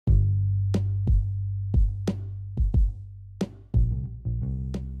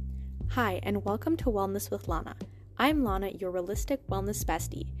Hi, and welcome to Wellness with Lana. I'm Lana, your realistic wellness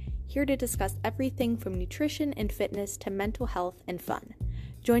bestie, here to discuss everything from nutrition and fitness to mental health and fun.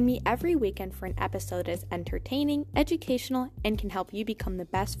 Join me every weekend for an episode that is entertaining, educational, and can help you become the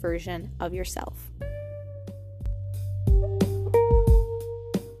best version of yourself.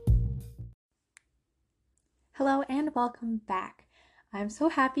 Hello and welcome back. I'm so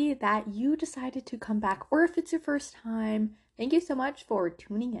happy that you decided to come back, or if it's your first time, thank you so much for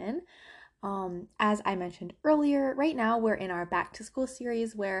tuning in. As I mentioned earlier, right now we're in our back to school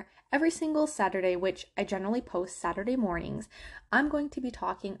series where every single Saturday, which I generally post Saturday mornings, I'm going to be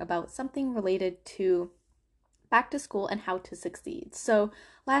talking about something related to back to school and how to succeed. So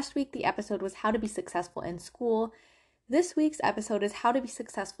last week the episode was how to be successful in school. This week's episode is how to be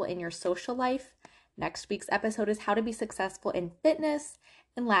successful in your social life. Next week's episode is how to be successful in fitness.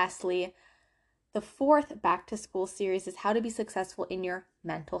 And lastly, the fourth back to school series is how to be successful in your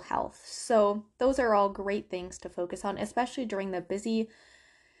mental health. So those are all great things to focus on, especially during the busy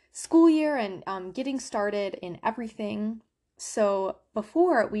school year and getting started in everything. So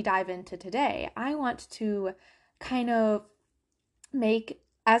before we dive into today, I want to kind of make,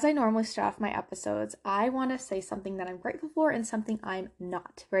 as I normally start off my episodes, I want to say something that I'm grateful for and something I'm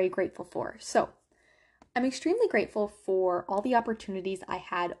not very grateful for. So I'm extremely grateful for all the opportunities I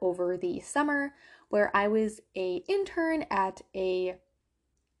had over the summer where I was an intern at a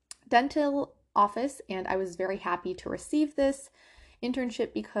dental office, and I was very happy to receive this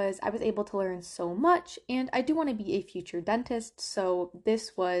internship because I was able to learn so much, and I do want to be a future dentist, so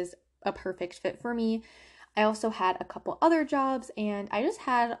this was a perfect fit for me. I also had a couple other jobs, and I just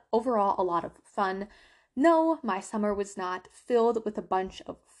had overall a lot of fun. No, my summer was not filled with a bunch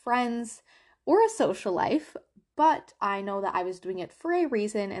of friends or a social life, but I know that I was doing it for a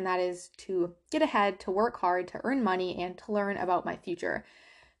reason, and that is to get ahead, to work hard, to earn money, and to learn about my future.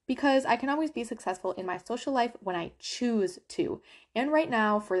 Because I can always be successful in my social life when I choose to. And right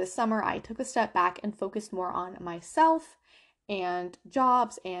now, for the summer, I took a step back and focused more on myself and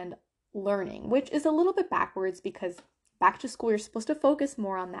jobs and learning, which is a little bit backwards because back to school, you're supposed to focus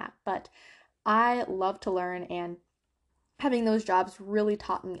more on that. But I love to learn, and having those jobs really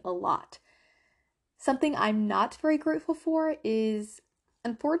taught me a lot. Something I'm not very grateful for is,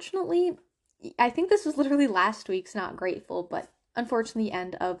 unfortunately, I think this was literally last week's not grateful, but unfortunately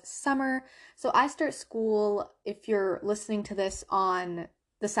end of summer. So I start school, if you're listening to this on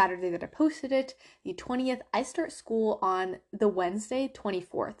the Saturday that I posted it, the 20th, I start school on the Wednesday,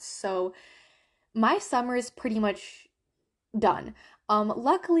 24th. So my summer is pretty much done.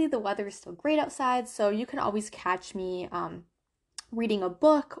 Luckily the weather is still great outside, so you can always catch me reading a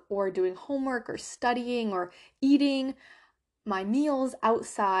book or doing homework or studying or eating my meals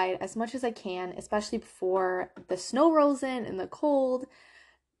outside as much as I can, especially before the snow rolls in and the cold,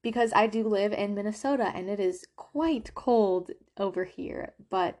 because I do live in Minnesota and it is quite cold over here.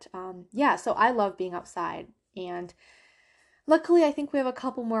 But yeah, so I love being outside, and luckily I think we have a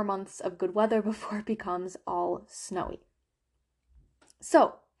couple more months of good weather before it becomes all snowy.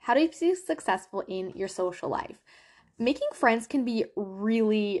 So, how do you be successful in your social life? Making friends can be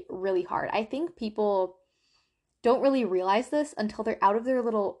really, really hard. I think people don't really realize this until they're out of their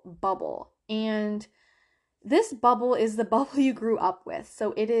little bubble. And this bubble is the bubble you grew up with.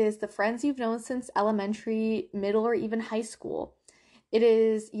 So it is the friends you've known since elementary, middle, or even high school. It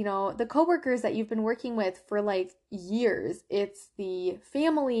is, the coworkers that you've been working with for like years. It's the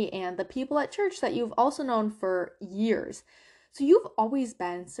family and the people at church that you've also known for years. So you've always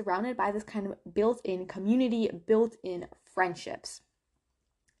been surrounded by this kind of built-in community, built-in friendships.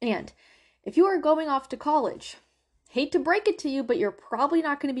 And if you are going off to college, hate to break it to you, but you're probably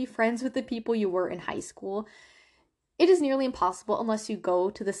not going to be friends with the people you were in high school. It is nearly impossible unless you go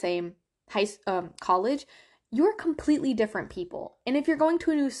to the same college. You're completely different people. And if you're going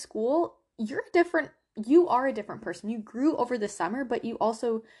to a new school, you are a different person. You grew over the summer, but you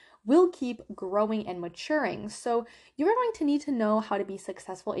also will keep growing and maturing. So you're going to need to know how to be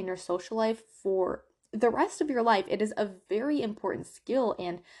successful in your social life for the rest of your life. It is a very important skill,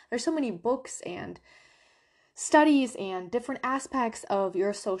 and there's so many books and studies and different aspects of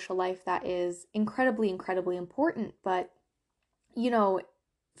your social life that is incredibly, incredibly important. But,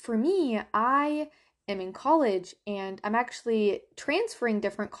 for me, I am in college and I'm actually transferring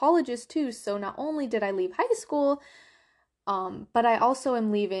different colleges too. So not only did I leave high school, but I also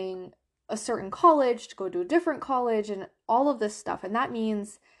am leaving a certain college to go to a different college and all of this stuff. And that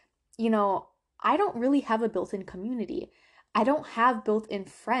means, I don't really have a built-in community. I don't have built-in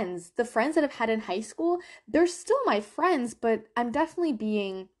friends. The friends that I've had in high school, they're still my friends, but I'm definitely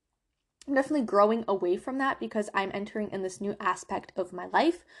growing away from that because I'm entering in this new aspect of my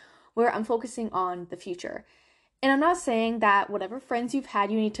life where I'm focusing on the future. And I'm not saying that whatever friends you've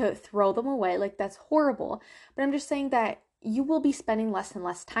had, you need to throw them away. Like, that's horrible. But I'm just saying that you will be spending less and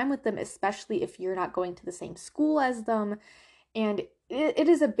less time with them, especially if you're not going to the same school as them. And it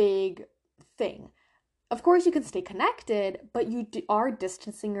is a big thing. Of course, you can stay connected, but you are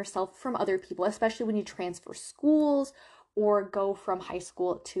distancing yourself from other people, especially when you transfer schools or go from high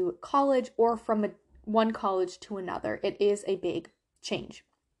school to college or from one college to another. It is a big change.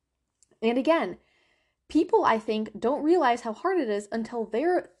 And again, people, I think, don't realize how hard it is until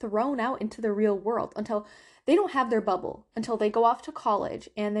they're thrown out into the real world, until they don't have their bubble, until they go off to college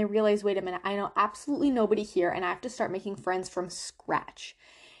and they realize, wait a minute, I know absolutely nobody here and I have to start making friends from scratch.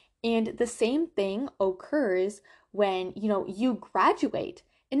 And the same thing occurs when, you graduate.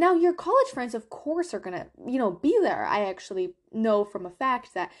 And now your college friends, of course, are going to, be there. I actually know from a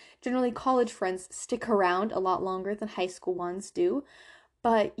fact that generally college friends stick around a lot longer than high school ones do.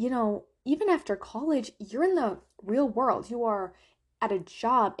 But, even after college, you're in the real world. You are at a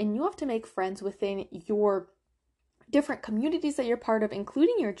job and you have to make friends within your different communities that you're part of,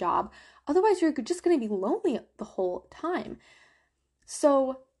 including your job. Otherwise, you're just going to be lonely the whole time.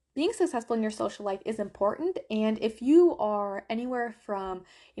 So being successful in your social life is important. And if you are anywhere from,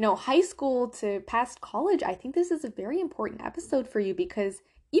 high school to past college, I think this is a very important episode for you, because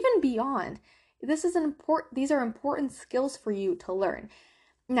even beyond, these are important skills for you to learn.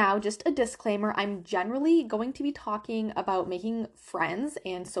 Now, just a disclaimer, I'm generally going to be talking about making friends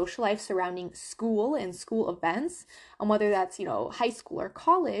and social life surrounding school and school events, and whether that's, high school or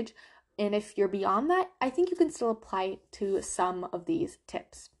college. And if you're beyond that, I think you can still apply to some of these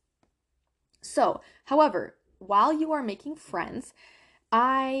tips. So, however, while you are making friends,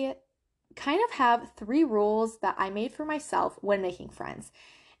 I kind of have 3 rules that I made for myself when making friends.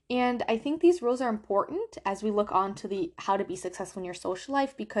 And I think these rules are important as we look on to the how to be successful in your social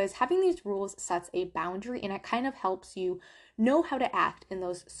life, because having these rules sets a boundary and it kind of helps you know how to act in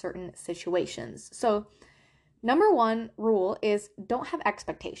those certain situations. So, number 1 rule is don't have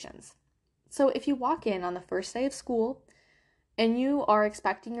expectations. So if you walk in on the first day of school and you are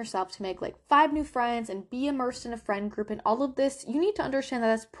expecting yourself to make like 5 new friends and be immersed in a friend group and all of this, you need to understand that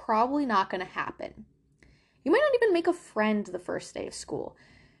that's probably not going to happen. You might not even make a friend the first day of school.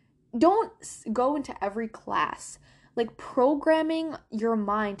 Don't go into every class like programming your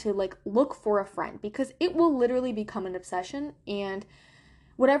mind to like look for a friend, because it will literally become an obsession, and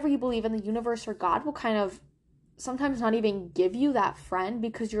whatever you believe in, the universe or God will kind of sometimes not even give you that friend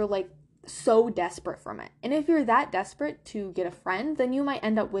because you're like so desperate from it. And if you're that desperate to get a friend, then you might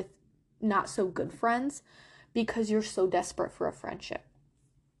end up with not so good friends because you're so desperate for a friendship.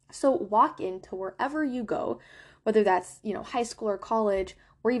 So walk into wherever you go, whether that's, high school or college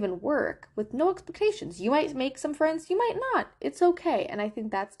or even work, with no expectations. You might make some friends, you might not. It's okay. And I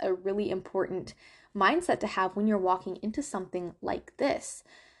think that's a really important mindset to have when you're walking into something like this.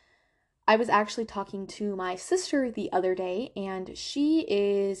 I was actually talking to my sister the other day, and she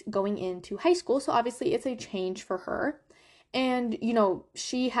is going into high school, so obviously it's a change for her. And,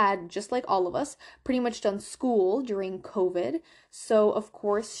 she had, just like all of us, pretty much done school during COVID. So, of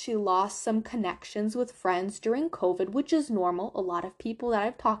course, she lost some connections with friends during COVID, which is normal. A lot of people that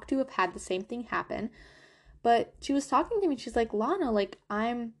I've talked to have had the same thing happen. But she was talking to me, she's like, Lana, like,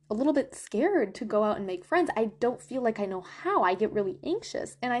 I'm a little bit scared to go out and make friends. I don't feel like I know how. I get really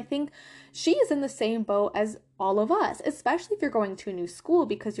anxious. And I think she is in the same boat as all of us, especially if you're going to a new school,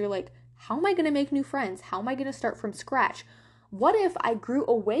 because you're like, how am I going to make new friends? How am I going to start from scratch? What if I grew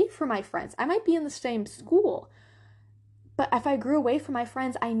away from my friends? I might be in the same school, but if I grew away from my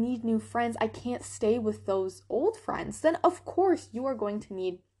friends, I need new friends. I can't stay with those old friends. Then, of course, you are going to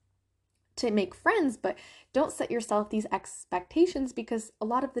need to make friends, but don't set yourself these expectations, because a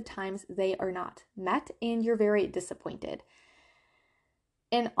lot of the times they are not met and you're very disappointed.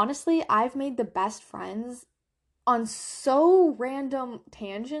 And honestly, I've made the best friends on so random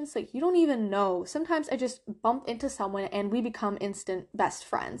tangents, like you don't even know. Sometimes I just bump into someone and we become instant best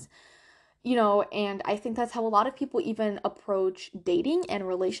friends. And I think that's how a lot of people even approach dating and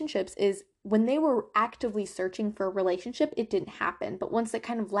relationships, is when they were actively searching for a relationship, it didn't happen. But once they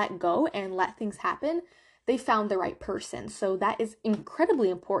kind of let go and let things happen, they found the right person. So that is incredibly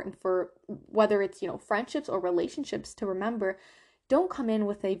important for whether it's, friendships or relationships, to remember, don't come in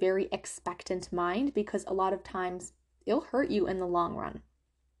with a very expectant mind, because a lot of times it'll hurt you in the long run.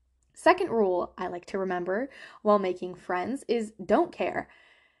 Second rule I like to remember while making friends is don't care.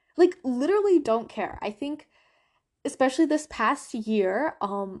 Like, literally don't care. I think, especially this past year,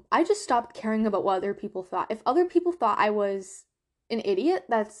 I just stopped caring about what other people thought. If other people thought I was an idiot,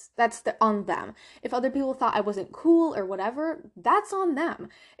 on them. If other people thought I wasn't cool or whatever, that's on them.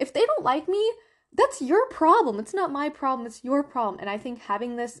 If they don't like me, that's your problem. It's not my problem, it's your problem. And I think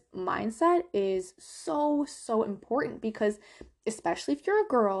having this mindset is so, so important because, especially if you're a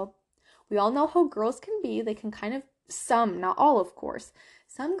girl, we all know how girls can be. They can kind of, some, not all, of course.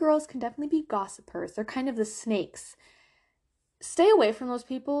 Some girls can definitely be gossipers. They're kind of the snakes. Stay away from those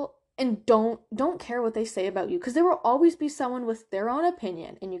people and don't care what they say about you, because there will always be someone with their own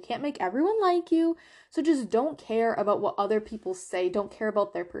opinion and you can't make everyone like you. So just don't care about what other people say. Don't care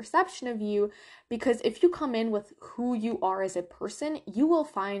about their perception of you, because if you come in with who you are as a person, you will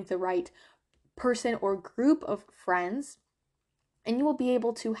find the right person or group of friends, and you will be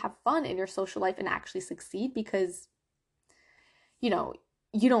able to have fun in your social life and actually succeed, because you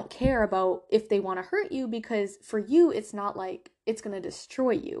don't care about if they want to hurt you, because for you, it's not like it's going to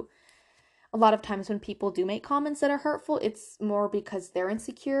destroy you. A lot of times when people do make comments that are hurtful, it's more because they're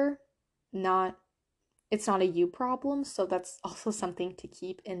insecure, it's not a you problem. So that's also something to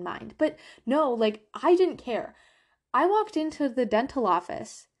keep in mind. But no, like, I didn't care. I walked into the dental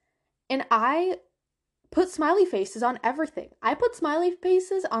office and I put smiley faces on everything. I put smiley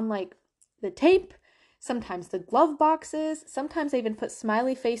faces on like the tape, sometimes the glove boxes, sometimes I even put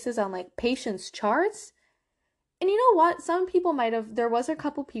smiley faces on like patients' charts. And you know what? Some people there was a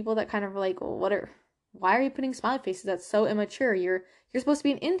couple people that kind of were like, well, why are you putting smiley faces? That's so immature. You're supposed to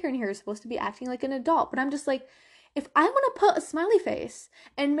be an intern here. You're supposed to be acting like an adult. But I'm just like, if I want to put a smiley face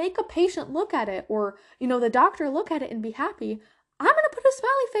and make a patient look at it, or, the doctor look at it and be happy, I'm going to put a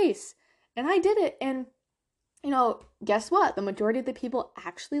smiley face. And I did it. And, guess what? The majority of the people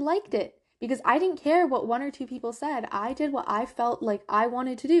actually liked it, because I didn't care what one or two people said. I did what I felt like I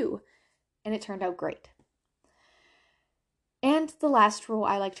wanted to do. And it turned out great. And the last rule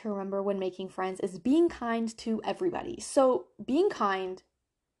I like to remember when making friends is being kind to everybody. So being kind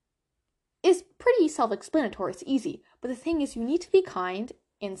is pretty self-explanatory. It's easy. But the thing is, you need to be kind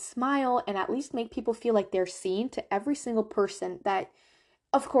and smile and at least make people feel like they're seen to every single person that,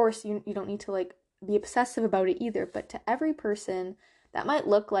 of course, you don't need to like be obsessive about it either, but to every person that might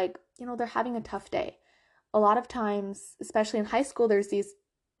look like, they're having a tough day. A lot of times, especially in high school, there's these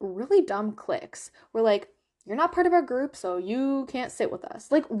really dumb cliques where like, you're not part of our group, so you can't sit with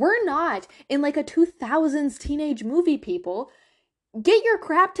us. Like, we're not in like a 2000s teenage movie, people. Get your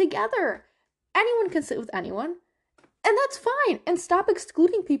crap together. Anyone can sit with anyone, and that's fine. And stop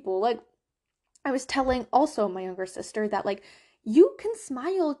excluding people. Like, I was telling also my younger sister that like, you can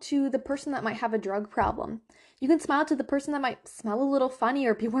smile to the person that might have a drug problem. You can smile to the person that might smell a little funny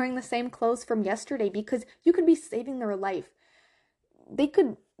or be wearing the same clothes from yesterday, because you could be saving their life. They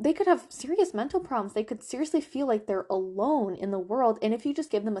could have serious mental problems. They could seriously feel like they're alone in the world. And if you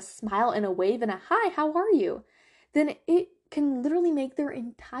just give them a smile and a wave and a hi, how are you? Then it can literally make their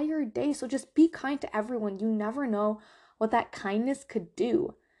entire day. So just be kind to everyone. You never know what that kindness could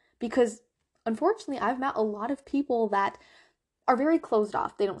do. Because unfortunately, I've met a lot of people that are very closed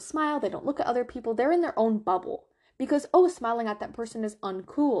off. They don't smile. They don't look at other people. They're in their own bubble because, smiling at that person is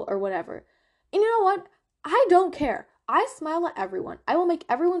uncool or whatever. And you know what? I don't care. I smile at everyone. I will make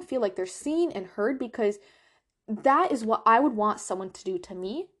everyone feel like they're seen and heard, because that is what I would want someone to do to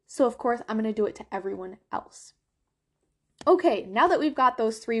me. So of course, I'm going to do it to everyone else. Okay, now that we've got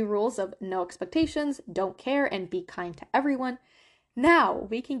those 3 rules of no expectations, don't care, and be kind to everyone, now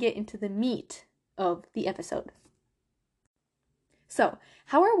we can get into the meat of the episode. So,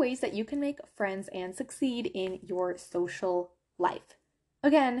 how are ways that you can make friends and succeed in your social life?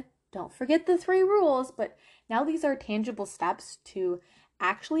 Again, don't forget the 3 rules, but now these are tangible steps to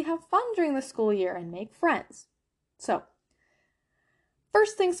actually have fun during the school year and make friends. So,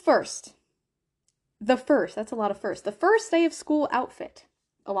 first things first. That's a lot of first. The first day of school outfit,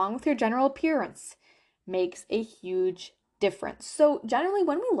 along with your general appearance, makes a huge difference. So, generally,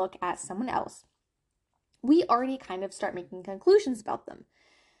 when we look at someone else, we already kind of start making conclusions about them.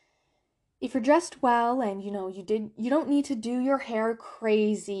 If you're dressed well and, you don't need to do your hair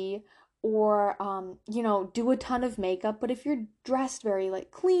crazy or, do a ton of makeup, but if you're dressed very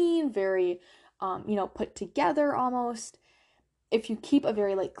like clean, very, put together almost, if you keep a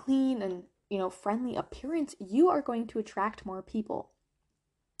very like clean and, friendly appearance, you are going to attract more people.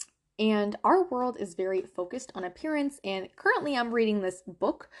 And our world is very focused on appearance. And currently I'm reading this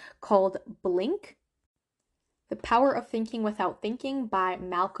book called Blink: The Power of Thinking Without Thinking by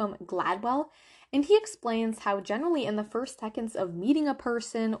Malcolm Gladwell. And he explains how generally in the first seconds of meeting a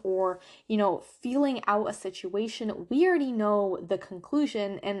person or, feeling out a situation, we already know the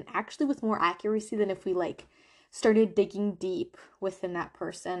conclusion, and actually with more accuracy than if we started digging deep within that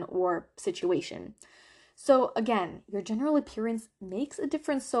person or situation. So again, your general appearance makes a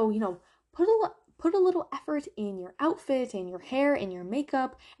difference. So, put a little effort in your outfit, in your hair, in your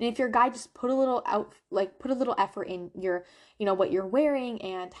makeup. And if you're a guy, just put a little put a little effort in your, what you're wearing,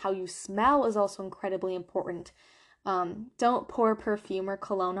 and how you smell is also incredibly important. Don't pour perfume or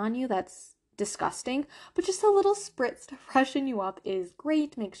cologne on you. That's disgusting. But just a little spritz to freshen you up is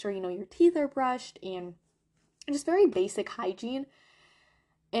great. Make sure, your teeth are brushed, and just very basic hygiene.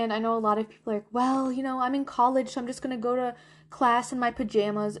 And I know a lot of people are like, well, I'm in college, so I'm just going to go to class in my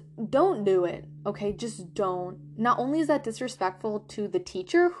pajamas. Don't do it, okay? Just don't. Not only is that disrespectful to the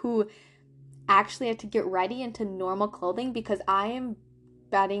teacher who actually had to get ready into normal clothing, because I am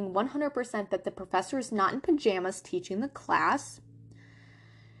betting 100% that the professor is not in pajamas teaching the class.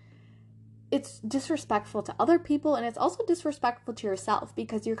 It's disrespectful to other people, and it's also disrespectful to yourself,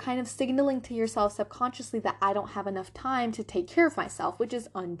 because you're kind of signaling to yourself subconsciously that I don't have enough time to take care of myself, which is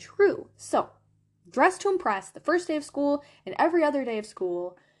untrue. So, dress to impress the first day of school and every other day of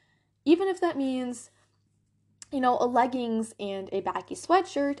school, even if that means, a leggings and a baggy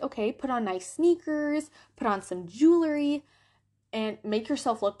sweatshirt. Okay, put on nice sneakers, put on some jewelry, and make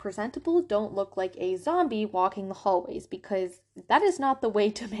yourself look presentable. Don't look like a zombie walking the hallways, because that is not the way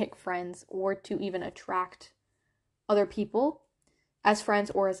to make friends or to even attract other people as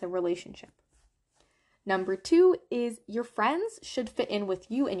friends or as a relationship. Number 2 is your friends should fit in with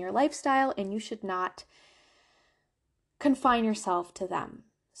you and your lifestyle, and you should not confine yourself to them.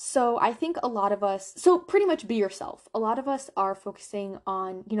 So I think a lot of us, so pretty much be yourself. A lot of us are focusing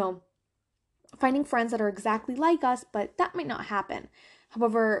on, finding friends that are exactly like us, but that might not happen.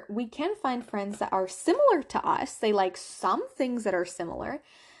 However, we can find friends that are similar to us. They like some things that are similar.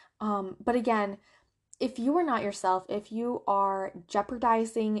 But again, if you are not yourself, if you are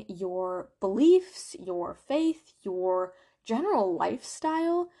jeopardizing your beliefs, your faith, your general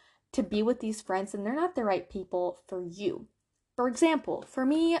lifestyle to be with these friends, then they're not the right people for you. For example, for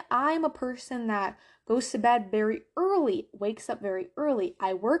me, I'm a person that goes to bed very early, wakes up very early.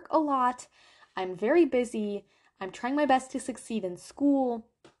 I work a lot. I'm very busy. I'm trying my best to succeed in school.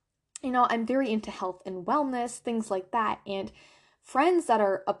 I'm very into health and wellness, things like that. And friends that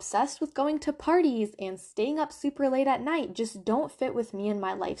are obsessed with going to parties and staying up super late at night just don't fit with me and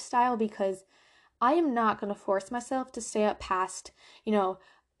my lifestyle, because I am not going to force myself to stay up past,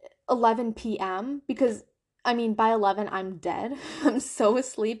 11 p.m. because, by 11, I'm dead. I'm so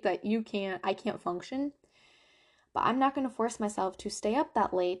asleep that I can't function. But I'm not going to force myself to stay up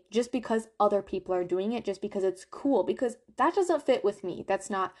that late just because other people are doing it, just because it's cool, because that doesn't fit with me.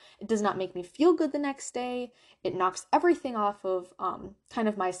 It does not make me feel good the next day. It knocks everything off of kind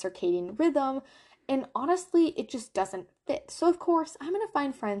of my circadian rhythm. And honestly, it just doesn't fit. So of course, I'm going to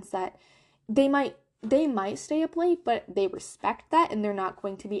find friends that they might stay up late, but they respect that, and they're not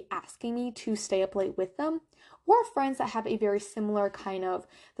going to be asking me to stay up late with them. Or friends that have a very similar kind of,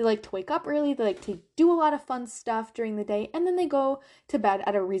 they like to wake up early, they like to do a lot of fun stuff during the day, and then they go to bed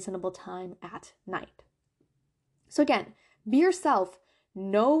at a reasonable time at night. So again, be yourself.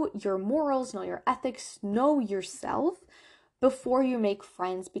 Know your morals, know your ethics, know yourself before you make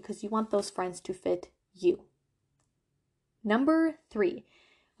friends, because you want those friends to fit you. Number 3,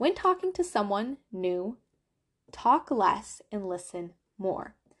 when talking to someone new, talk less and listen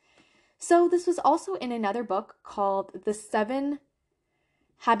more. So this was also in another book called The 7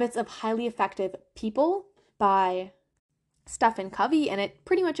 Habits of Highly Effective People by Stephen Covey, and it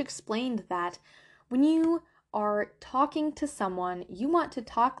pretty much explained that when you are talking to someone, you want to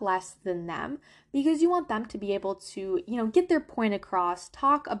talk less than them, because you want them to be able to, get their point across,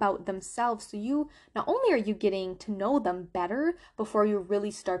 talk about themselves. So you, not only are you getting to know them better before you really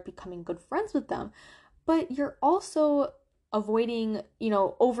start becoming good friends with them, but you're also avoiding,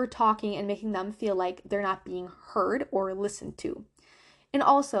 over talking and making them feel like they're not being heard or listened to. And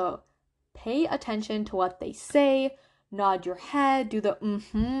also, pay attention to what they say, nod your head, do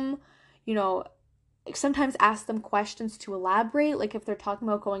the sometimes ask them questions to elaborate. Like if they're talking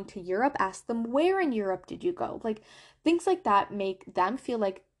about going to Europe, ask them, where in Europe did you go? Like things like that make them feel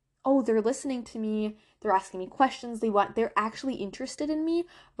like, oh, they're listening to me, they're asking me questions, they're actually interested in me,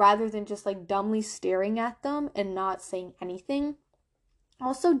 rather than just like dumbly staring at them and not saying anything.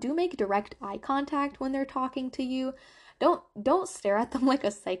 Also, do make direct eye contact when they're talking to you. Don't stare at them like a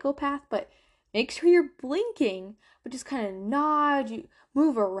psychopath, but make sure you're blinking, but just kind of nod, you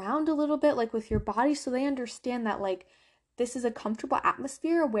move around a little bit like with your body, so they understand that like this is a comfortable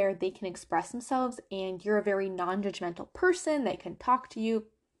atmosphere where they can express themselves and you're a very non-judgmental person, they can talk to you,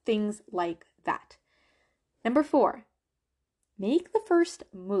 things like that. Number 4, make the first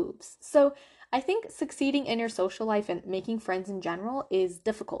moves. So I think succeeding in your social life and making friends in general is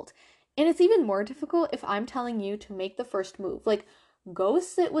difficult. And it's even more difficult if I'm telling you to make the first move. Like, go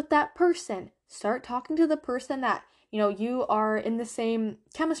sit with that person. Start talking to the person that, you are in the same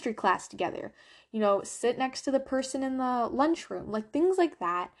chemistry class together. Sit next to the person in the lunchroom. Like, things like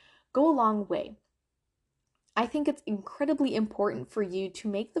that go a long way. I think it's incredibly important for you to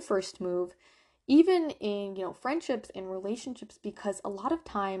make the first move, even in, friendships and relationships, because a lot of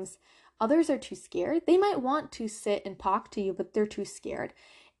times others are too scared. They might want to sit and talk to you, but they're too scared.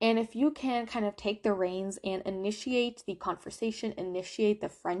 And if you can kind of take the reins and initiate the conversation, initiate the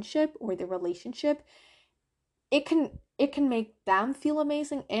friendship or the relationship, it can make them feel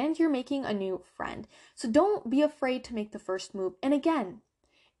amazing and you're making a new friend. So don't be afraid to make the first move. And again,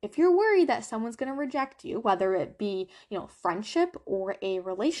 if you're worried that someone's going to reject you, whether it be, friendship or a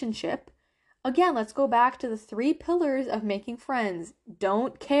relationship, again, let's go back to the 3 pillars of making friends.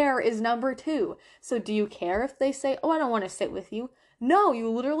 Don't care is number 2. So do you care if they say, "Oh, I don't want to sit with you"? No, you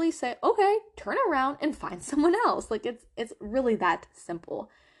literally say, "Okay, turn around and find someone else." Like, it's really that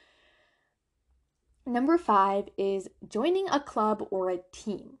simple. Number 5 is joining a club or a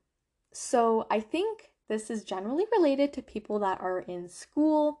team. So I think this is generally related to people that are in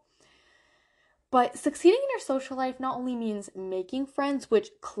school. But succeeding in your social life not only means making friends, which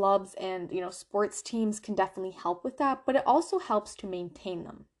clubs and, sports teams can definitely help with that, but it also helps to maintain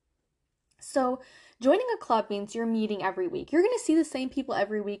them. So joining a club means you're meeting every week. You're going to see the same people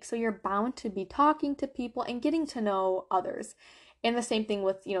every week, so you're bound to be talking to people and getting to know others. And the same thing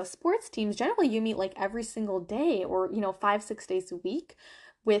with, sports teams. Generally, you meet like every single day or, 5-6 days a week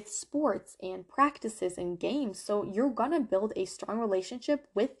with sports and practices and games. So you're going to build a strong relationship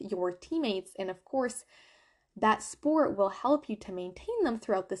with your teammates. And of course, that sport will help you to maintain them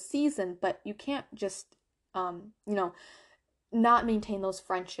throughout the season, but you can't just, not maintain those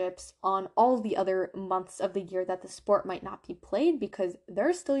friendships on all the other months of the year that the sport might not be played, because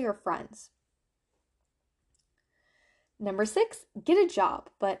they're still your friends. Number 6, get a job,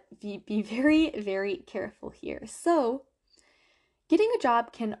 but be very, very careful here. So getting a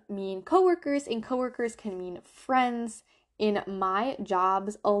job can mean coworkers, and coworkers can mean friends. In my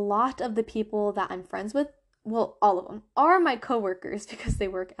jobs, a lot of the people that I'm friends with, well, all of them, are my coworkers because they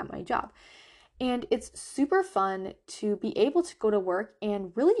work at my job. And it's super fun to be able to go to work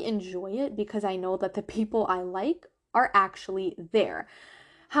and really enjoy it because I know that the people I like are actually there.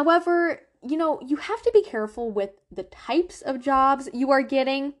 However, you have to be careful with the types of jobs you are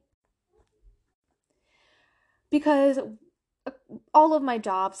getting, because all of my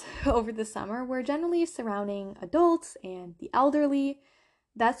jobs over the summer were generally surrounding adults and the elderly.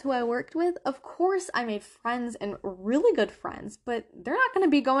 That's who I worked with. Of course, I made friends and really good friends, but they're not going to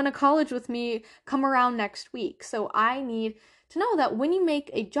be going to college with me come around next week. So I need to know that when you make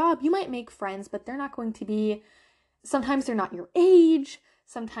a job, you might make friends, but they're not going to be, sometimes they're not your age.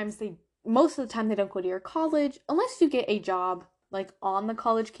 Sometimes most of the time they don't go to your college unless you get a job like on the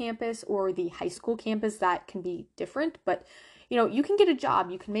college campus or the high school campus. That can be different, but you can get a job,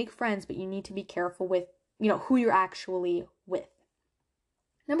 you can make friends, but you need to be careful with, who you're actually with.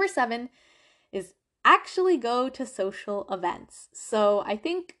 Number 7 is actually go to social events. So I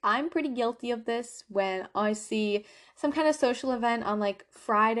think I'm pretty guilty of this when I see some kind of social event on like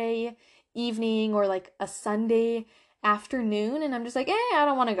Friday evening or like a Sunday afternoon, and I'm just like, I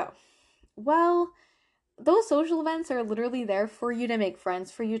don't want to go. Well, those social events are literally there for you to make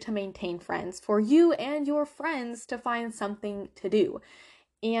friends, for you to maintain friends, for you and your friends to find something to do.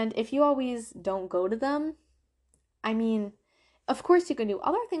 And if you always don't go to them, I mean, of course you can do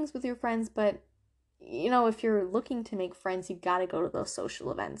other things with your friends, but if you're looking to make friends, you gotta go to those social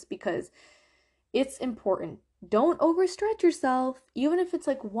events because it's important. Don't overstretch yourself. Even if it's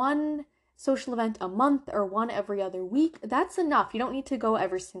like one social event a month or one every other week, that's enough. You don't need to go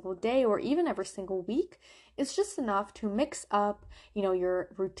every single day or even every single week. It's just enough to mix up, your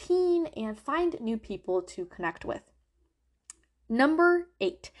routine and find new people to connect with. Number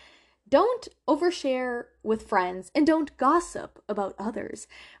 8, don't overshare with friends and don't gossip about others.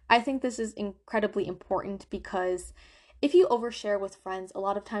 I think this is incredibly important because if you overshare with friends a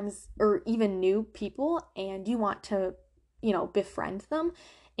lot of times, or even new people, and you want to, befriend them,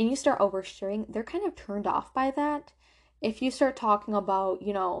 and you start oversharing, they're kind of turned off by that. If you start talking about,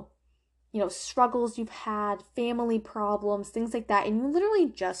 struggles you've had, family problems, things like that, and you literally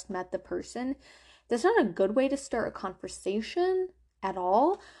just met the person, that's not a good way to start a conversation at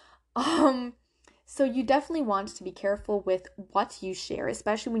all. So you definitely want to be careful with what you share,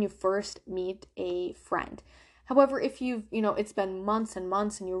 especially when you first meet a friend. However, if it's been months and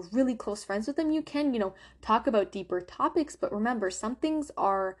months and you're really close friends with them, you can, talk about deeper topics. But remember, some things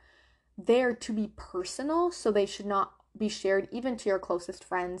are there to be personal, so they should not be shared even to your closest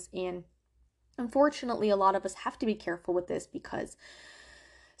friends. And Unfortunately, a lot of us have to be careful with this because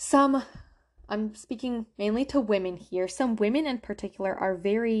I'm speaking mainly to women here, some women in particular are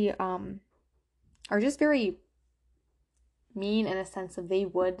just very mean in a sense of they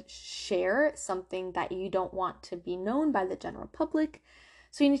would share something that you don't want to be known by the general public.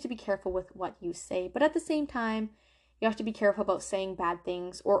 So you need to be careful with what you say. But at the same time, you have to be careful about saying bad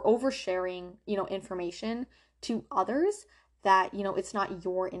things or oversharing, information to others that, it's not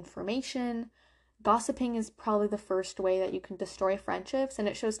your information. Gossiping is probably the first way that you can destroy friendships, and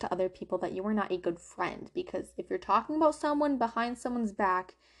it shows to other people that you are not a good friend, because if you're talking about someone behind someone's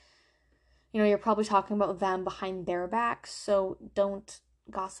back, you're probably talking about them behind their back, so don't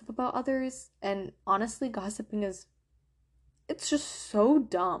gossip about others. And honestly, it's just so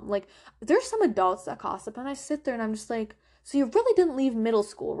dumb. Like, there's some adults that gossip, and I sit there and I'm just like, so you really didn't leave middle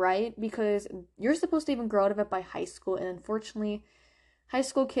school, right? Because you're supposed to even grow out of it by high school, and unfortunately, high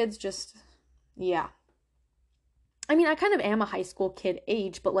school kids just, yeah. I mean, I kind of am a high school kid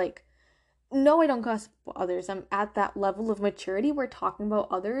age, but like, no, I don't gossip about others. I'm at that level of maturity where talking about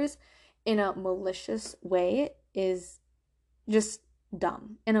others in a malicious way is just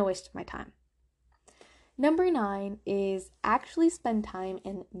dumb and a waste of my time. Number 9 is actually spend time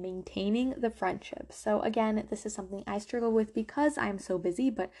in maintaining the friendship. So again, this is something I struggle with because I'm so busy,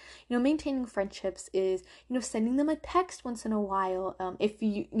 but maintaining friendships is, sending them a text once in a while. If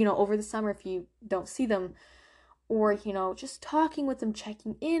you, over the summer, if you don't see them, or, just talking with them,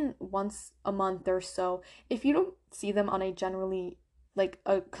 checking in once a month or so. If you don't see them on a generally like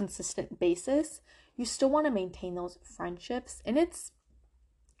a consistent basis, you still want to maintain those friendships, and it's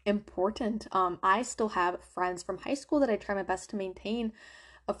important. I still have friends from high school that I try my best to maintain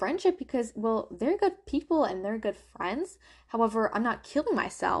a friendship because, well, they're good people and they're good friends. However, I'm not killing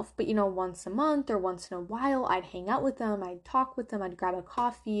myself, but once a month or once in a while, I'd hang out with them, I'd talk with them, I'd grab a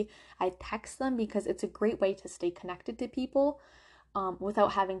coffee, I'd text them, because it's a great way to stay connected to people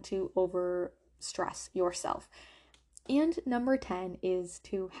without having to over stress yourself. And number 10 is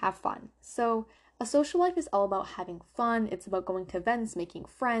to have fun. So a social life is all about having fun. It's about going to events, making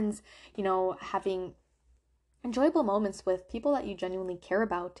friends, having enjoyable moments with people that you genuinely care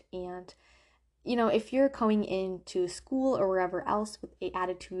about. And, if you're going into school or wherever else with a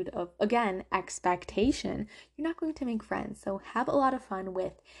attitude of, again, expectation, you're not going to make friends. So have a lot of fun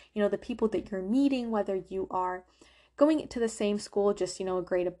with, the people that you're meeting, whether you are going to the same school, just, a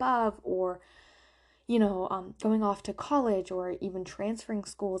grade above, or going off to college or even transferring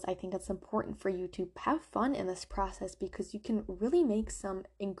schools. I think it's important for you to have fun in this process because you can really make some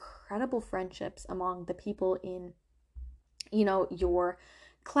incredible friendships among the people in, your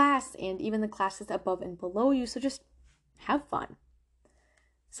class and even the classes above and below you. So just have fun.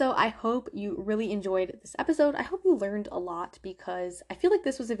 So I hope you really enjoyed this episode. I hope you learned a lot because I feel like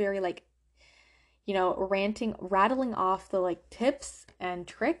this was a very rattling off the tips and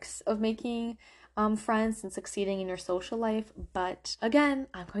tricks of making friends and succeeding in your social life. But again,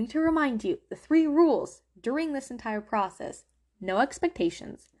 I'm going to remind you the 3 rules during this entire process: no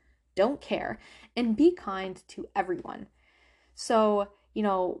expectations, don't care, and be kind to everyone. So,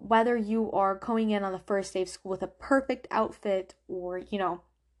 whether you are going in on the first day of school with a perfect outfit or,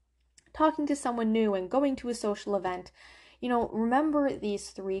 talking to someone new and going to a social event, remember these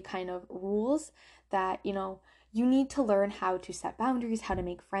 3 kind of rules that, you need to learn how to set boundaries, how to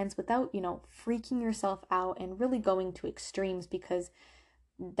make friends without, freaking yourself out and really going to extremes, because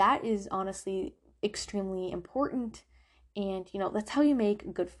that is honestly extremely important. And, that's how you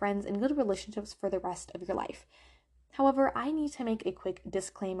make good friends and good relationships for the rest of your life. However, I need to make a quick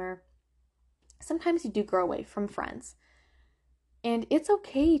disclaimer. Sometimes you do grow away from friends. And it's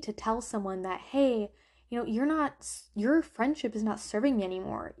okay to tell someone that, hey, your friendship is not serving me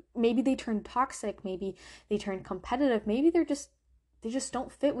anymore. Maybe they turned toxic, maybe they turned competitive, maybe they just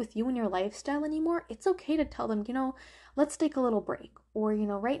don't fit with you and your lifestyle anymore. It's okay to tell them, let's take a little break. Or,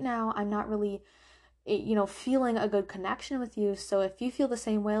 right now I'm not really, feeling a good connection with you. So if you feel the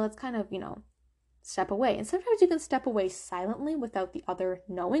same way, let's kind of, step away. And sometimes you can step away silently without the other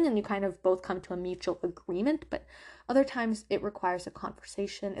knowing, and you kind of both come to a mutual agreement. But other times it requires a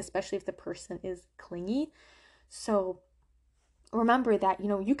conversation, especially if the person is clingy. So remember that,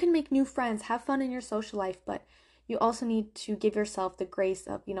 you can make new friends, have fun in your social life, but you also need to give yourself the grace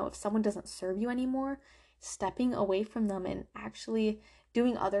of, if someone doesn't serve you anymore, stepping away from them and actually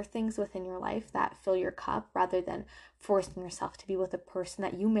doing other things within your life that fill your cup, rather than forcing yourself to be with a person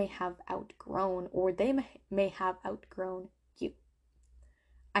that you may have outgrown or they may have outgrown you.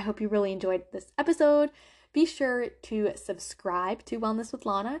 I hope you really enjoyed this episode. Be sure to subscribe to Wellness with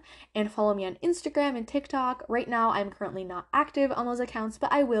Lana and follow me on Instagram and TikTok. Right now, I'm currently not active on those accounts,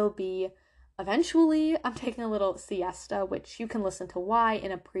 but I will be Eventually, I'm taking a little siesta, which you can listen to why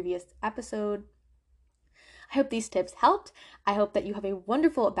in a previous episode. I hope these tips helped. I hope that you have a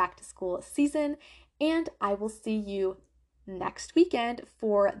wonderful back to school season, and I will see you next weekend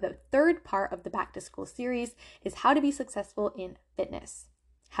for the third part of the back to school series is how to be successful in fitness.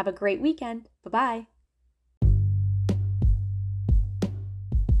 Have a great weekend. Bye-bye.